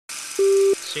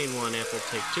Scene 1, Apple,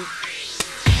 take 2.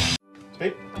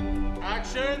 Tape.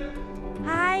 Action!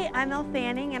 Hi, I'm Elle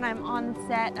Fanning, and I'm on the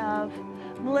set of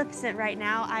Maleficent right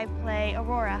now. I play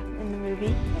Aurora in the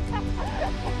movie.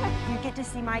 You get to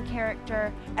see my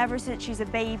character ever since she's a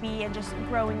baby and just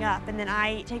growing up, and then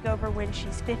I take over when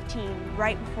she's 15,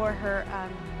 right before her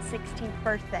 16th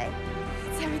birthday.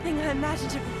 It's everything I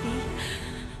imagined it would be.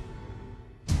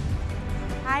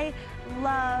 I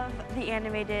love the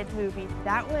animated movie.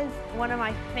 That was one of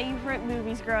my favorite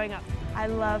movies growing up. I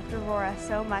loved Aurora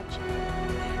so much.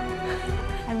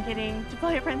 I'm getting to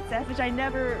play a princess, which I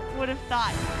never would have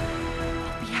thought.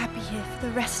 I'll be happy here for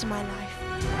the rest of my life.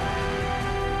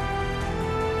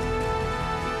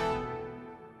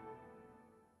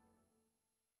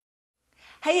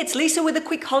 Hey, it's Lisa with a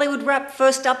quick Hollywood wrap.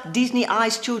 First up, Disney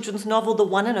Eyes children's novel, The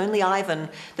One and Only Ivan.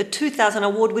 The 2000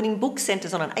 award-winning book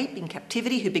centres on an ape in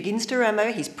captivity who begins to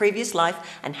remember his previous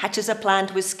life and hatches a plan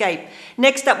to escape.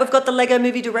 Next up, we've got the Lego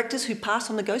movie directors who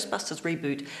pass on the Ghostbusters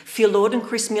reboot. Phil Lord and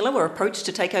Chris Miller were approached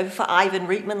to take over for Ivan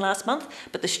Reitman last month,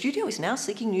 but the studio is now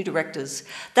seeking new directors.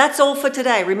 That's all for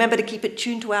today. Remember to keep it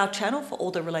tuned to our channel for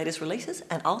all the latest releases,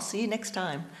 and I'll see you next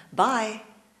time. Bye.